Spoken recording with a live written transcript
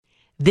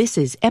This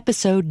is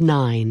episode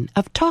 9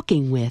 of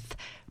Talking With,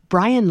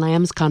 Brian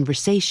Lamb's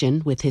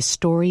conversation with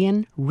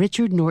historian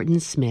Richard Norton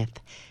Smith.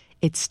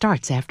 It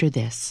starts after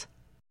this.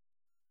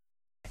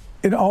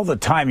 In all the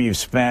time you've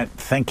spent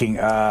thinking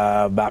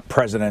about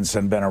presidents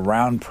and been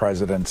around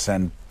presidents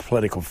and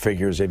political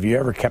figures, have you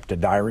ever kept a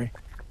diary?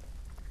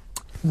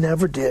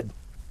 Never did.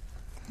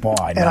 Why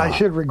not? And I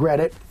should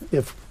regret it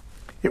if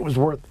it was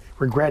worth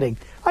regretting.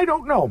 I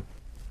don't know.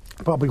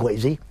 Probably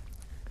lazy.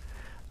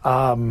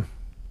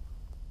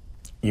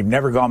 You've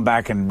never gone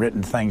back and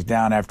written things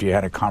down after you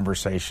had a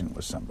conversation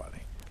with somebody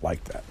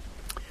like that?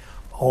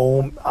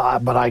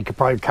 But I could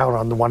probably count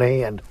on the one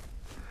hand.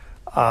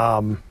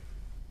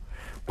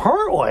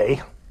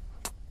 Partly,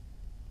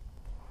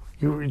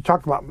 you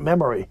talked about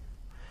memory.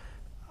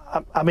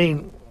 I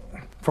mean,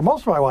 for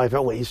most of my life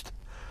at least,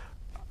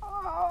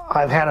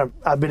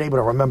 I've been able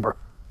to remember.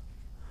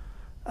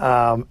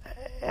 And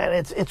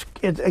it's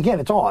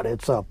odd.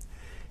 It's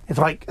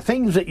like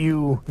things that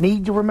you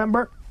need to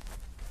remember,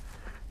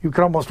 you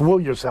can almost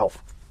will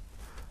yourself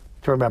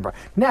to remember.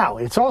 Now,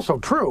 it's also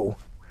true,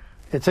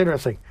 it's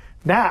interesting,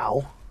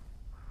 now,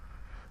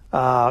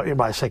 in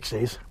my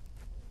 60s,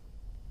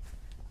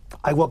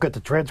 I look at the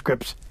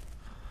transcripts,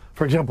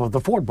 for example, of the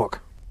Ford book,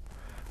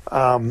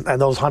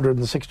 and those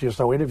 160 or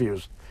so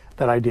interviews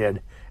that I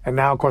did, and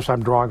now, of course,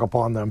 I'm drawing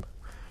upon them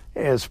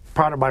as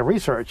part of my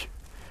research,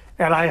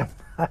 and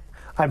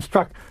I'm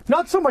struck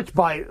not so much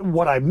by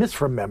what I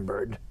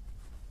misremembered,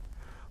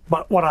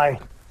 but what I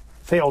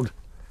failed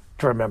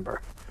to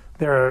remember.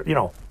 There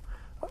are,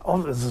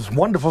 there's this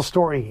wonderful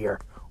story here,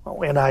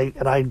 and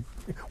I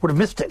would have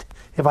missed it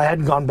if I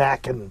hadn't gone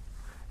back and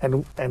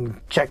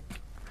checked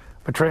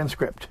the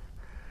transcript.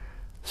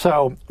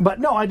 So, but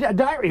no, a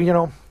diary,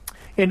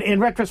 in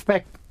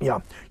retrospect,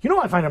 I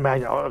find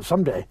imagine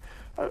someday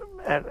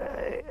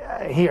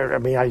here. I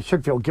mean, I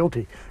should feel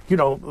guilty.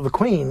 The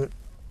Queen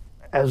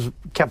has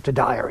kept a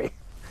diary.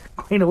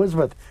 Queen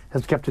Elizabeth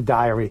has kept a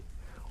diary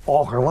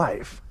all her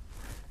life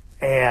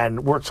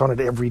and works on it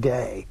every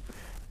day.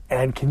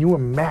 And can you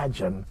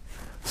imagine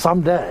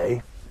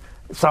someday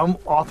some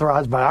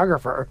authorized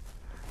biographer,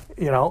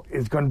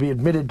 is going to be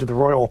admitted to the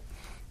Royal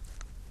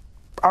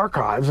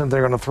Archives and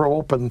they're going to throw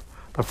open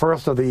the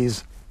first of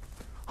these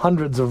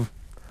hundreds of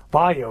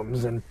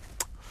volumes, and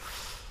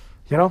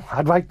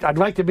I'd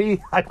like to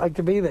be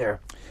there.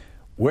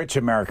 Which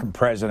American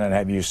president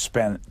have you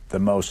spent the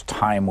most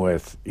time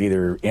with,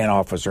 either in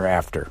office or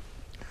after?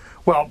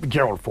 Well,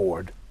 Gerald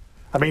Ford.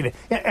 I mean,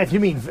 if you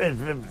mean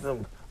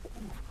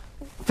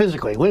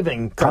physically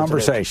living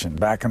conversation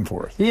back and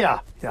forth.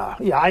 Yeah.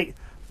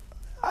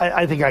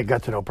 I think I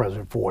got to know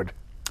President Ford.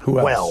 Who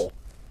else? Well,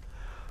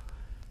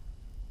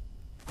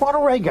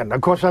 Ronald Reagan.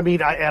 Of course, I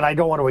mean, and I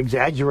don't want to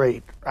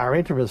exaggerate our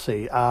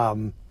intimacy,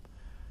 but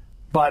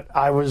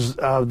I was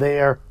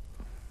there.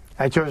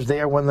 I was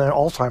there when the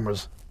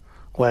Alzheimer's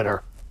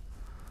letter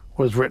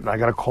was written. I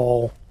got a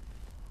call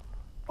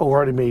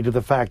alerting me to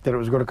the fact that it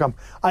was going to come.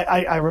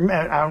 I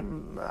remember.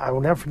 I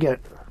will never forget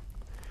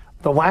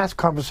the last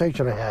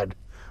conversation I had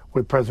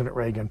with President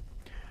Reagan.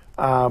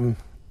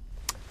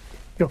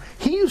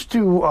 He used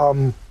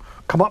to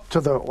come up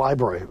to the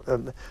library.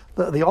 The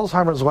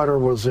Alzheimer's letter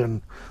was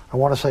in, I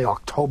want to say,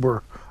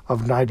 October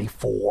of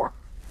 '94.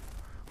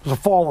 It was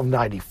the fall of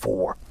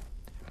 '94.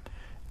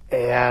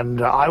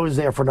 And I was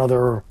there for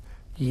another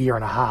year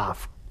and a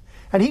half.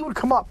 And he would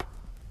come up,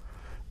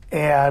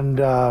 and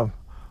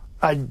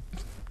I'd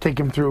take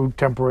him through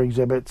temporary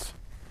exhibits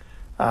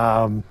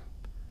and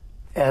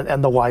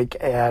the like,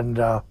 and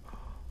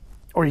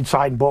or he'd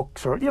sign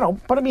books, or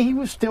but I mean, he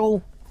was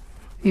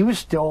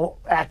still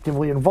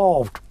actively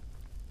involved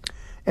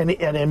and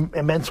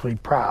immensely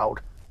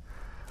proud.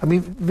 I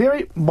mean,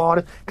 very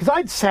modest, because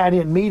I'd sat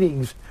in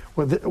meetings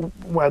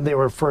when they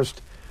were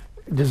first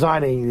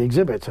designing the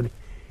exhibits, and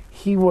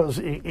he was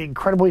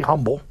incredibly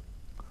humble.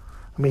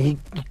 I mean,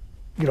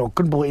 he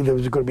couldn't believe there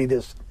was going to be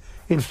this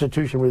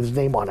institution with his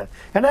name on it,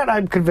 and that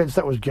I'm convinced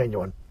that was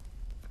genuine.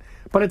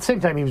 But at the same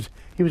time, he was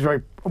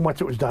very,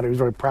 once it was done, he was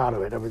very proud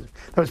of it. That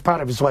was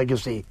part of his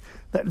legacy,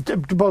 that to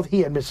both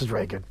he and Mrs.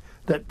 Reagan,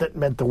 that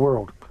meant the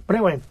world. But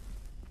anyway,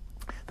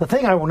 the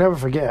thing I will never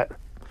forget,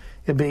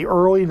 it'd be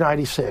early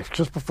 '96,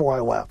 just before I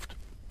left,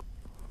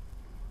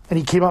 and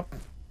he came up,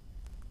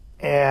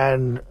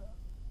 and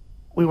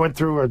we went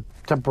through a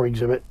temporary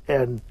exhibit,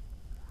 and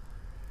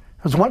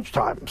it was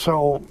lunchtime,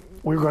 so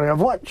we were going to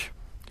have lunch.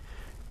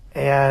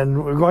 And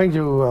we were going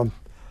to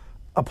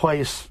a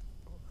place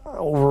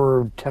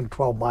over 10,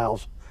 12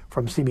 miles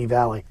from Simi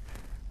Valley,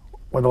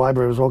 where the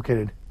library was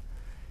located.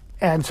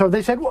 And so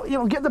they said, well,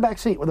 get in the back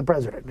seat with the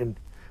president, and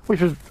which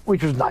was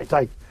nice.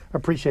 I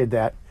appreciate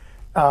that,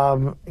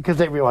 because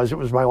they realized it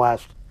was my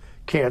last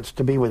chance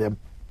to be with him.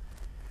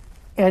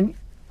 And,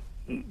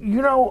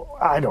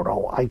 I don't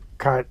know, I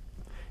can't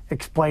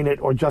explain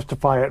it or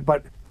justify it,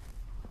 but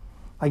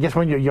I guess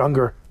when you're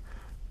younger,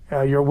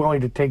 you're willing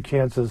to take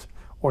chances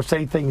or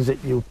say things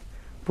that you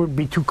would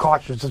be too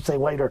cautious to say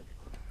later.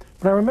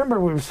 But I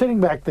remember we were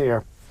sitting back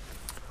there,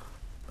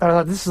 and I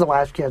thought, this is the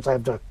last chance I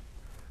have to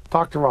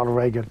talk to Ronald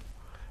Reagan.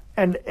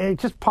 And it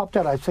just popped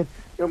out. I said,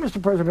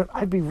 Mr. President,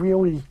 I'd be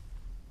really,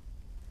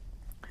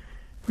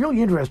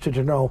 really interested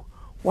to know,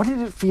 what did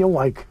it feel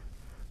like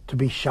to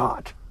be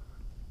shot?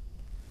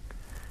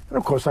 And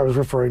of course, I was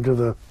referring to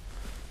the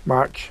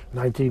March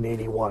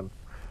 1981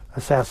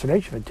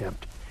 assassination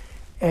attempt.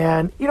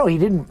 And, he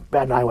didn't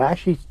bat an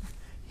eyelash. He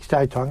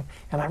started talking,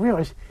 and I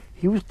realized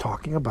he was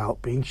talking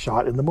about being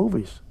shot in the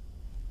movies.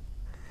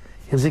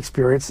 His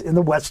experience in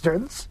the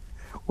Westerns,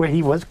 where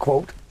he was,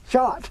 quote,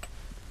 shot.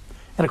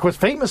 And of course,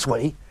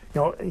 famously,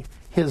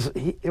 his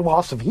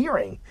loss of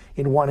hearing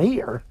in one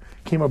ear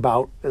came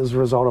about as a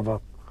result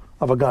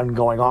of a gun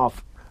going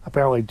off,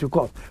 apparently too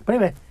close. But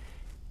anyway,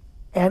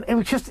 and it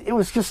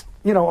was just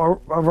a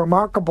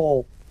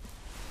remarkable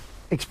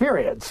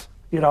experience,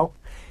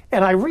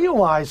 And I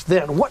realized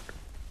then what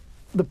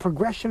the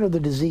progression of the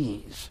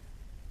disease.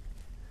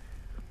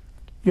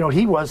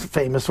 He was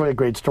famously a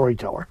great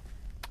storyteller.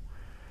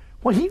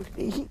 Well, he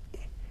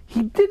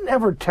didn't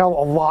ever tell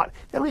a lot.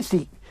 At least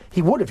he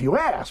would if you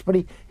asked, but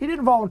he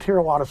didn't volunteer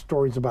a lot of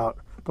stories about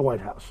the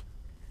White House.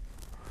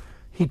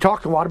 He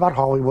talked a lot about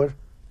Hollywood,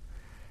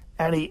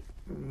 and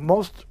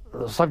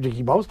the subject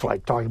he most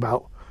liked talking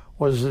about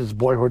was his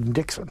boyhood in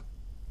Dixon,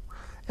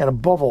 and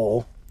above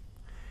all,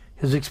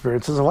 his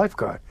experience as a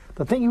lifeguard.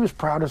 The thing he was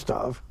proudest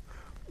of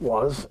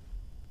was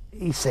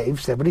he saved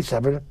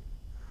 77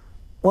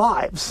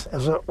 lives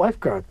as a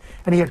lifeguard,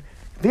 and he had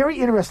very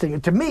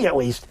interesting, to me at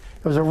least,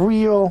 it was a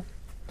real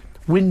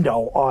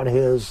window on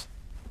his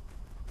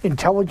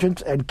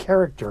intelligence and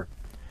character.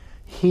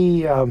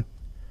 He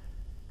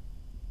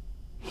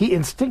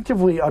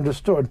instinctively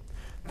understood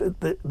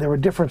that there were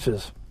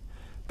differences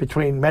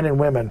between men and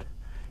women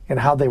in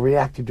how they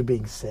reacted to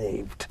being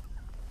saved.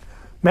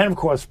 Men, of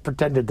course,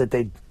 pretended that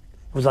it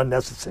was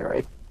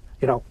unnecessary.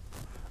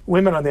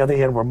 Women, on the other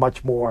hand, were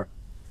much more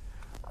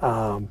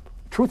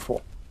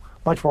truthful,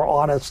 much more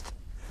honest,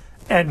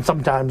 and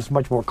sometimes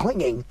much more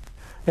clinging,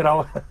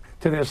 to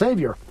their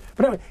savior.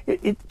 But anyway,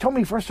 it told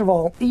me, first of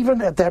all,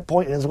 even at that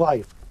point in his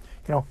life,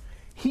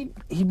 he'd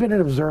been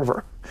an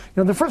observer.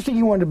 The first thing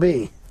he wanted to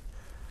be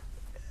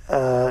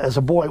as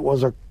a boy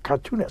was a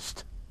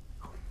cartoonist.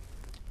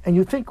 And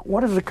you think,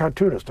 what is a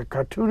cartoonist? A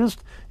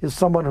cartoonist is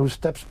someone who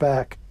steps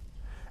back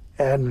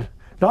and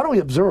not only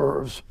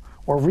observes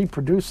or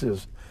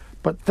reproduces,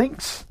 but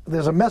thinks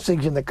there's a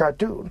message in the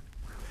cartoon.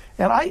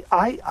 And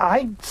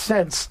I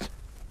sensed,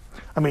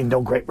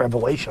 no great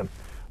revelation,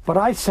 but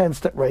I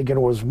sensed that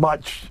Reagan was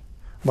much,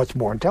 much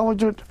more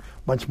intelligent,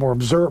 much more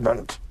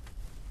observant,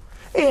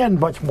 and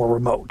much more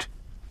remote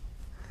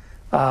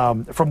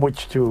from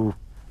which to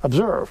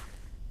observe.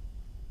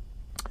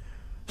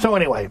 So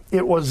anyway,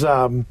 it was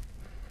the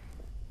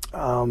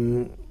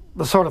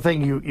sort of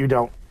thing you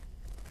don't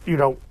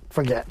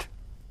forget.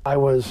 I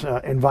was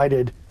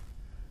invited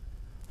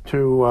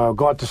to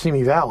go out to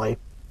Simi Valley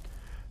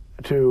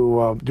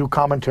to do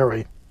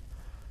commentary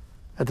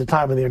at the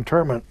time of the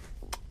internment,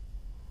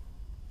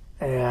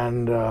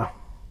 and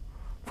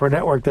for a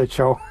network that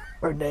show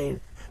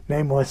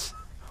nameless,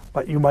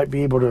 but you might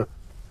be able to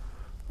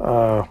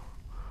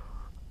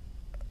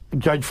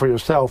judge for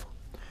yourself.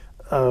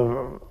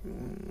 An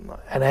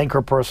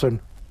anchor person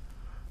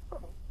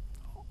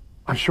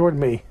assured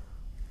me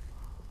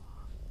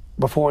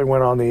before we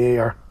went on the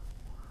air,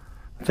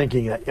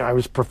 thinking that I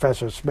was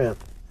Professor Smith,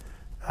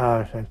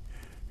 said,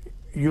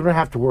 you don't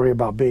have to worry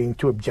about being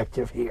too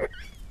objective here.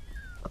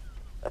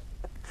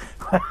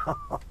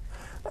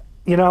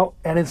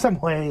 And in some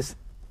ways,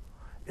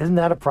 isn't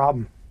that a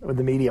problem with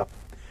the media?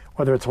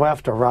 Whether it's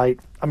left or right.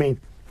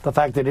 The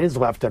fact that it is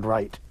left and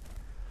right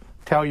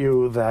tell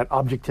you that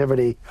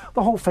objectivity,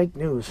 the whole fake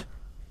news,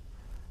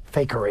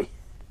 fakery,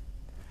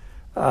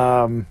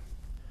 the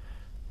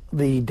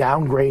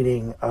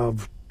downgrading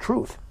of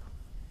truth,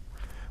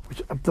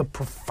 which the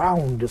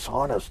profound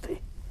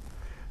dishonesty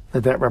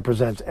that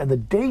represents, and the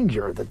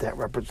danger that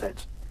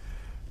represents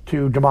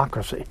to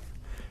democracy.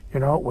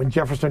 When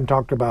Jefferson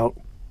talked about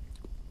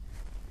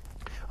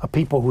a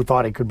people who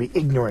thought it could be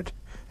ignorant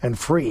and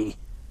free,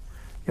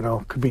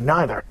 could be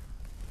neither.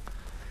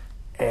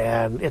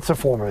 And it's a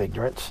form of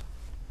ignorance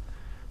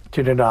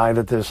to deny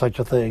that there's such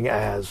a thing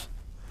as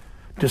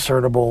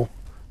discernible,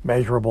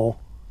 measurable,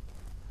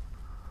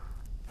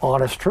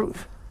 honest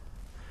truth.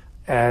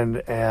 And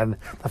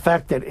the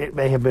fact that it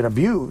may have been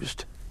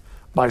abused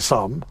by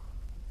some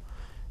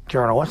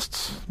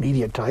journalists,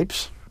 media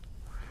types,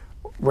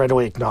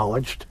 readily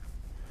acknowledged,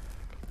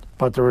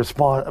 but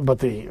the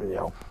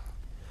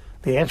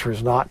answer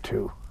is not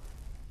to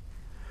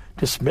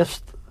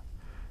dismiss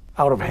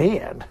out of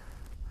hand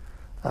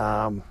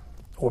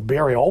or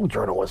bury all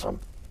journalism.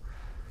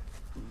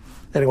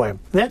 Anyway,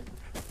 that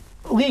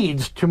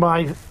leads to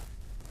my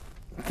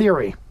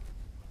theory,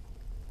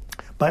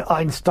 my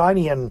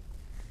Einsteinian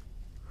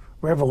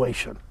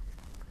revelation.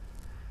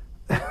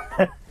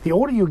 The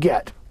older you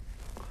get,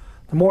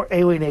 the more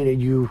alienated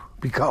you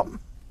become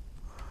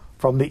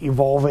from the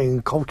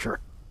evolving culture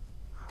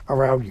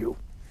around you.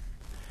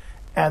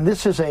 And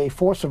this is a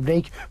force of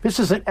nature. This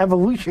is an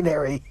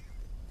evolutionary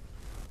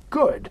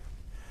good,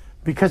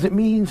 because it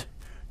means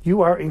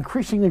you are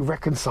increasingly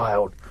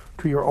reconciled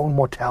to your own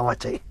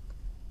mortality.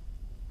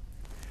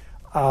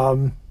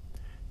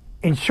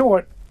 In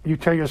short, you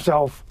tell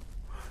yourself,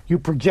 you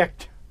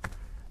project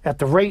at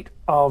the rate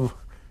of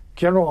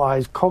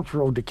generalized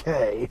cultural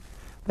decay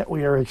that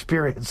we are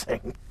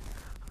experiencing.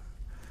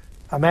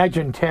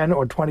 Imagine 10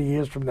 or 20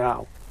 years from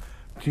now.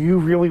 Do you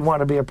really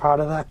want to be a part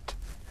of that?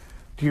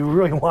 Do you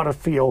really want to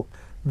feel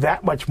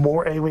that much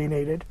more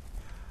alienated?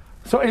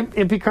 So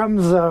it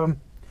becomes,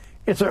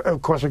 it's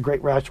of course a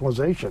great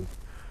rationalization,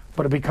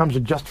 but it becomes a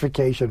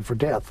justification for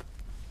death.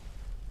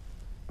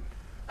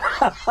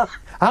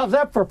 How's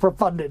that for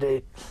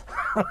profundity?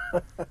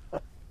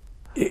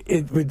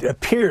 It would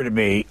appear to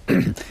me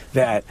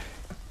that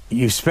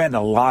you spend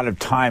a lot of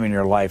time in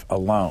your life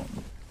alone.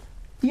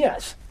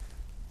 Yes.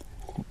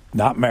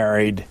 Not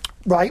married.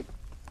 Right.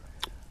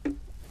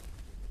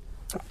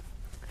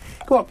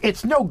 Look,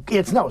 it's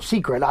no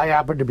secret I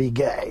happen to be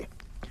gay,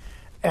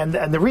 and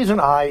the reason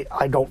I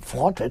don't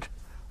flaunt it,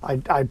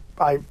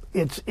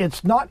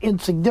 it's not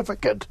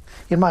insignificant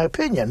in my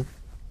opinion,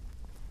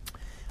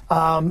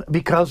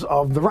 because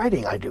of the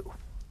writing I do,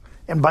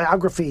 and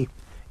biography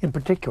in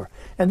particular.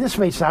 And this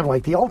may sound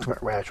like the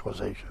ultimate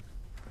rationalization,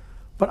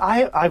 but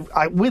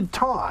I with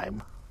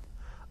time,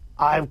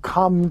 I've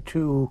come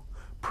to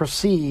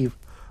perceive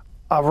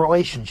a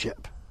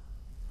relationship,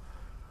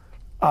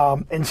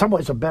 in some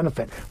ways a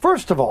benefit.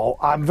 First of all,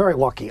 I'm very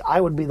lucky. I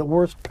would be the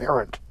worst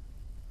parent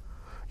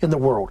in the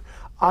world.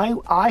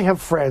 I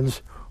have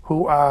friends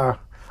who are,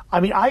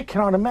 I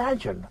cannot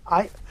imagine.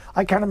 I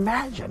can't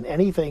imagine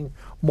anything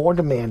more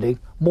demanding,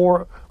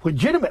 more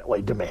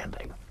legitimately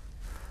demanding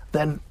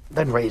than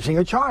raising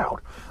a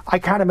child. I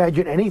can't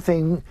imagine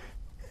anything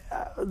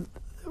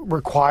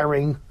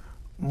requiring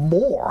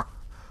more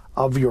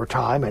of your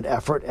time and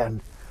effort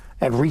and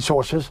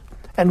resources,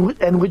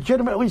 and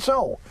legitimately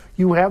so.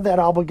 You have that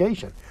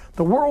obligation.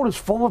 The world is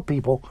full of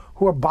people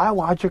who are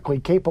biologically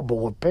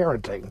capable of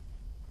parenting,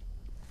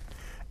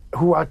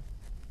 who are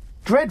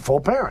dreadful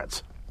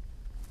parents.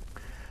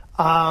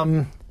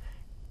 And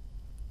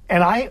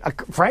I,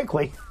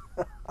 frankly,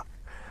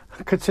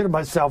 consider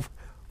myself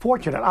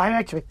fortunate.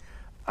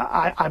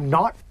 I'm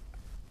not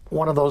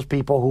one of those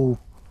people who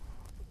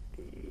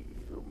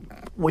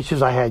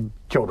wishes I had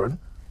children.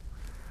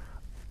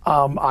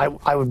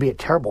 I would be a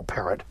terrible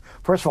parent.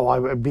 First of all, I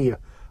would be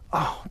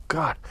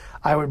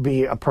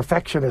a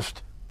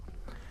perfectionist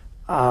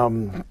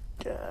to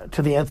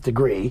the nth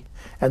degree,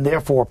 and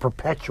therefore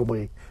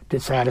perpetually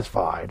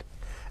dissatisfied,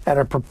 and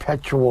a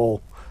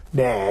perpetual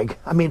nag.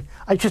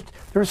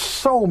 There's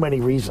so many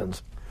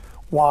reasons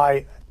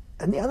why.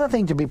 And the other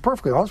thing, to be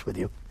perfectly honest with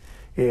you,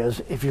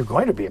 is if you're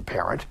going to be a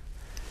parent,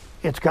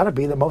 it's got to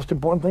be the most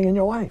important thing in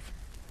your life.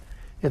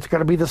 It's got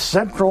to be the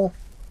central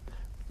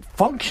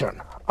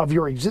function of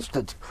your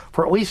existence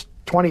for at least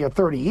 20 or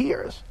 30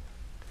 years.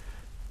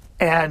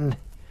 And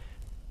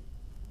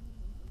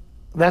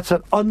that's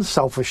an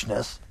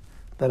unselfishness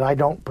that I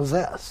don't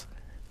possess.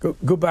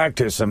 Go back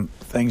to some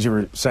things you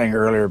were saying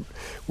earlier.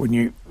 When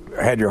you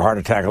had your heart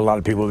attack, a lot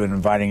of people have been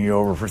inviting you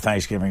over for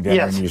Thanksgiving dinner,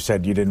 yes. And you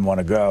said you didn't want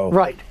to go.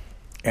 Right.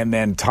 And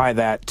then tie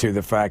that to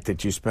the fact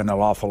that you spend an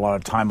awful lot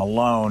of time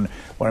alone.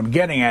 What I'm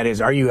getting at is,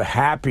 are you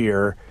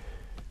happier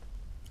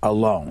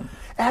alone?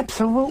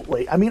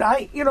 Absolutely. I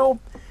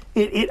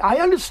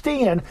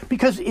understand,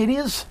 because it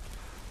is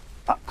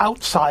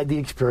outside the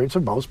experience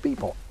of most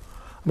people.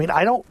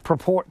 I don't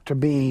purport to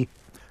be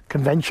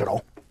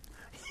conventional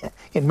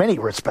in many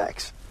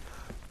respects.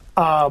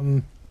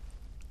 It's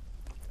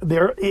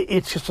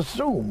just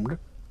assumed.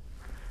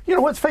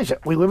 Let's face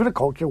it, we live in a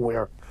culture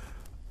where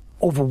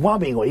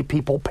overwhelmingly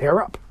people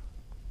pair up.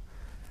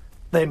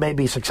 They may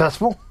be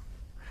successful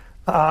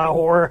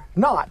or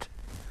not.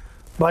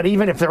 But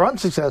even if they're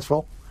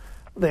unsuccessful,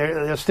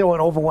 there's still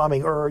an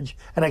overwhelming urge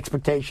and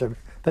expectation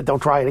that they'll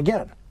try it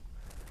again.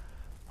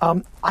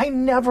 I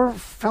never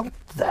felt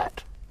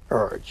that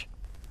urge.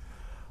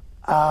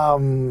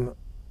 And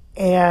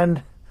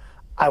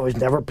I was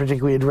never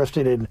particularly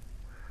interested in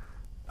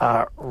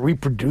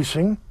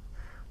reproducing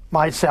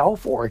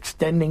myself or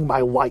extending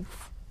my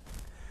life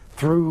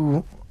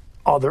through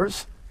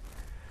others.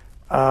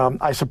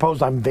 I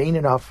suppose I'm vain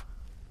enough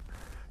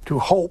to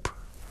hope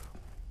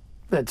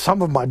that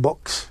some of my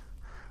books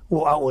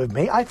will outlive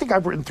me. I think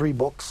I've written 3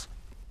 books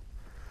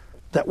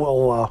that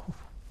will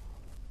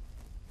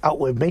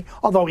outlive me,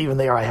 although even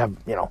there I have,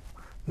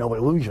 no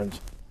illusions.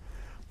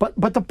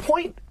 But the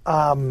point,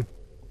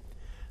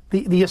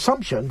 the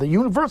assumption, the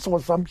universal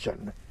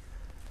assumption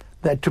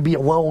that to be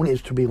alone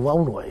is to be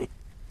lonely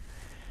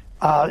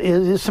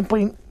is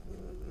simply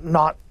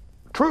not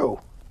true.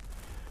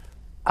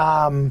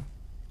 I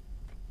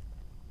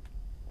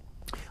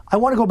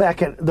want to go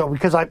back, though,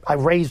 because I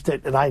raised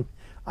it, and I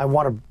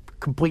want to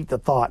complete the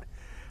thought.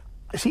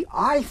 See,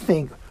 I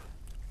think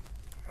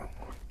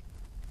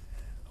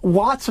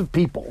lots of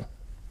people,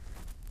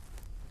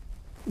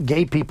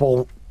 gay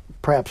people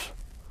perhaps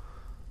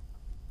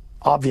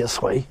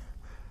obviously,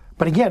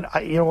 but again,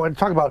 when I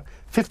talk about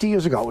 50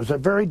 years ago, it was a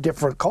very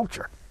different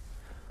culture.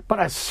 But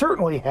I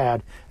certainly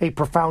had a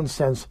profound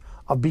sense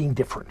of being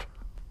different.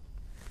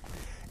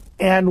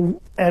 And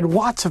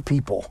lots of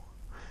people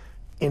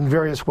in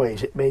various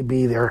ways. It may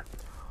be their,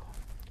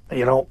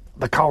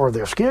 the color of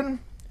their skin.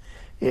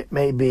 It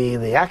may be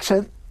the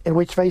accent in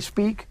which they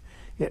speak.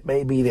 It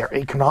may be their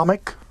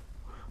economic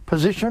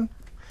position.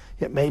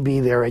 It may be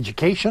their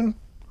education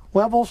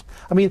levels.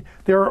 I mean,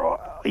 there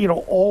are,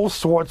 all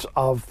sorts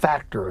of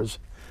factors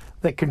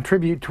that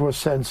contribute to a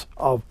sense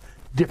of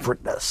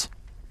differentness.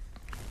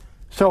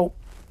 So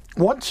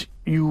once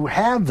you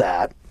have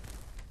that,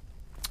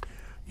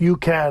 you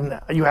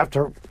have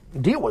to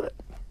deal with it.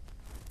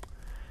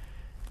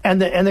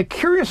 And the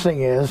curious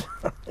thing is,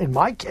 in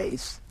my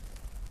case,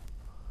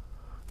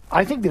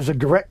 I think there's a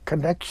direct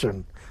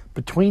connection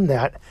between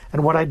that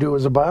and what I do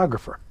as a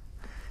biographer.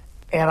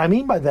 And I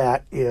mean by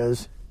that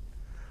is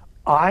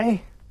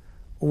I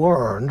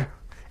learned,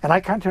 and I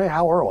can't tell you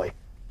how early,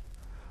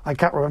 I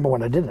can't remember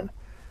when I did it,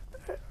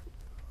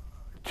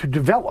 to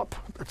develop,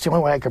 that's the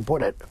only way I can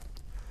put it,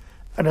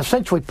 an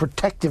essentially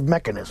protective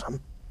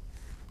mechanism,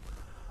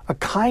 a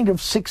kind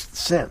of sixth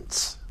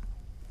sense.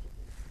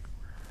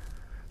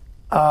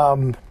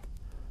 You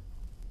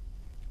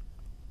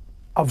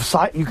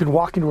can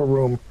walk into a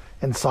room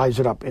and size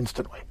it up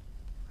instantly.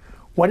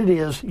 What it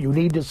is you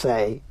need to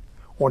say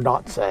or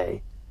not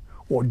say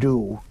or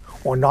do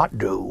or not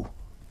do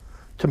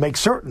to make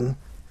certain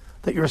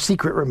that your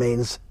secret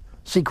remains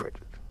secret.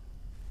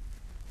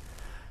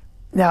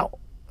 Now,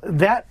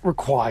 that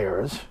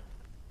requires,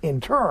 in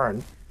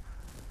turn,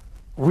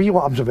 real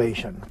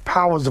observation,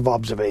 powers of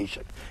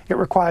observation. It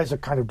requires a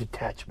kind of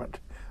detachment,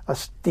 a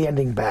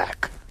standing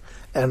back.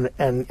 And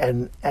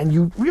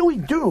you really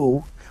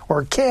do,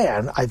 or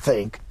can, I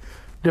think,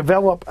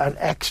 develop an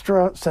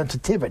extra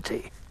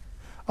sensitivity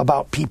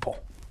about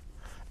people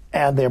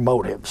and their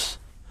motives.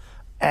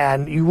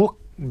 And you look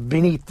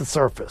beneath the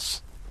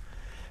surface.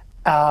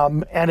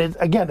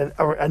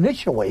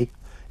 Initially,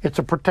 it's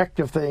a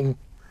protective thing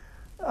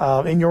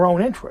in your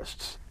own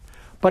interests.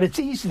 But it's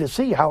easy to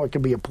see how it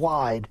can be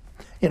applied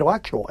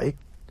intellectually.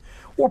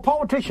 Or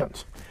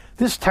politicians.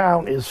 This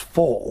town is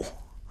full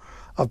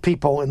of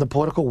people in the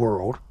political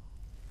world.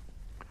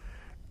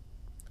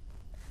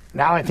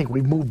 Now I think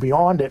we've moved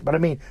beyond it, but I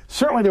mean,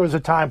 certainly there was a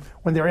time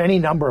when there were any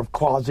number of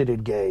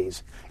closeted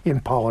gays in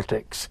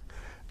politics,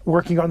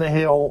 working on the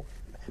Hill,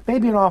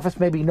 maybe in office,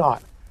 maybe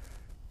not.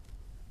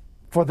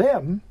 For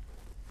them,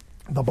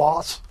 the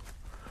boss,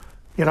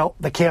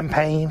 the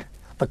campaign,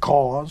 the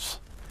cause,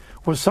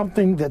 was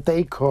something that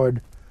they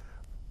could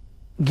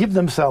give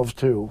themselves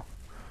to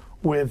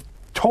with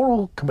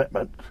total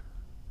commitment,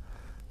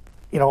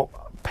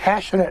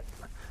 passionate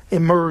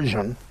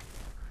immersion.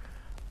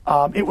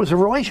 It was a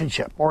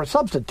relationship or a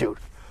substitute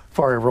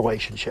for a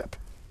relationship.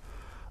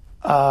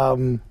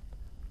 What's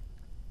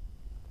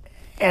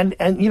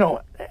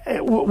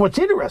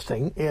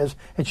interesting is,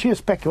 and sheer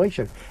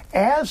speculation,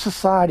 as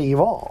society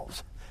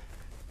evolves,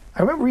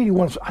 I remember reading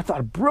once, I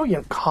thought, a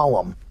brilliant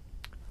column.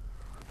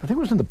 I think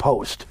it was in the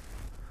Post.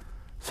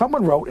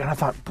 Someone wrote, and I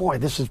thought, boy,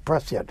 this is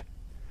prescient.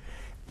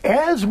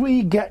 As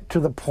we get to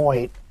the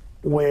point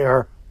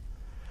where,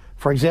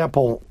 for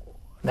example,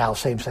 now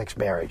same-sex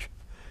marriage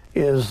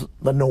is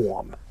the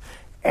norm.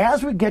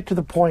 As we get to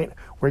the point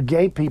where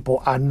gay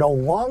people are no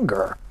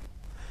longer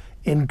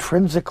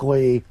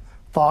intrinsically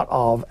thought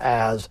of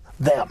as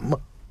them,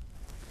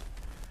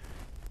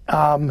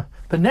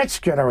 the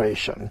next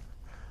generation,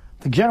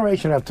 the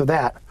generation after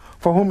that,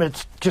 for whom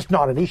it's just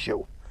not an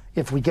issue,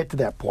 if we get to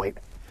that point,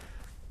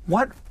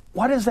 what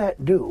does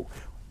that do?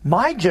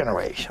 My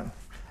generation,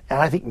 and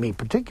I think me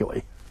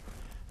particularly,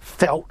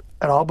 felt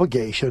an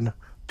obligation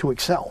to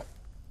excel,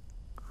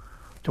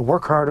 to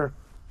work harder,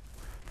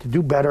 to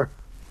do better.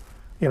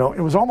 It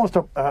was almost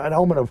an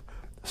element of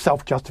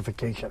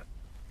self-justification.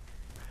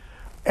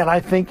 And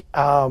I think,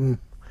 and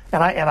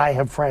I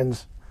have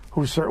friends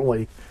who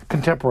certainly,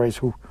 contemporaries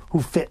who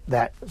fit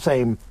that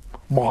same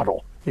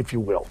model, if you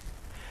will.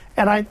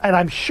 And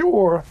I'm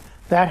sure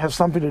that has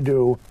something to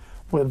do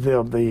with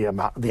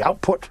the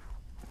output.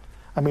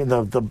 I mean,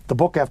 the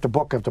book after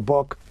book after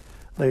book,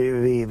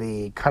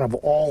 the kind of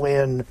all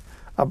in.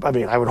 I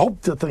mean, I would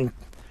hope to think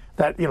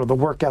that the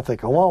work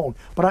ethic alone,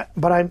 but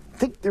I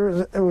think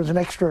there was an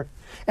extra,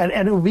 and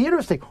it would be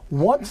interesting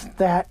once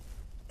that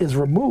is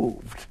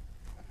removed,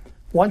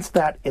 once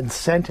that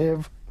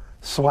incentive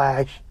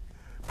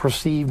 /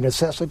 perceived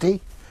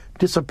necessity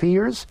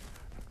disappears,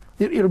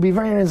 it'll be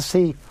very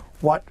interesting to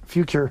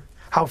see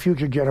how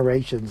future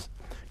generations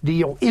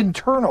deal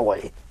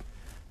internally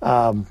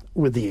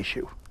with the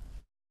issue.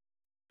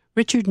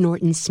 Richard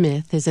Norton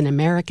Smith is an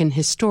American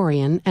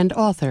historian and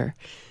author.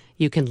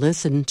 You can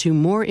listen to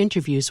more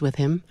interviews with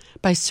him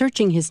by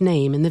searching his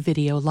name in the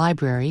video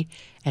library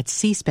at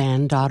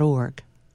cspan.org.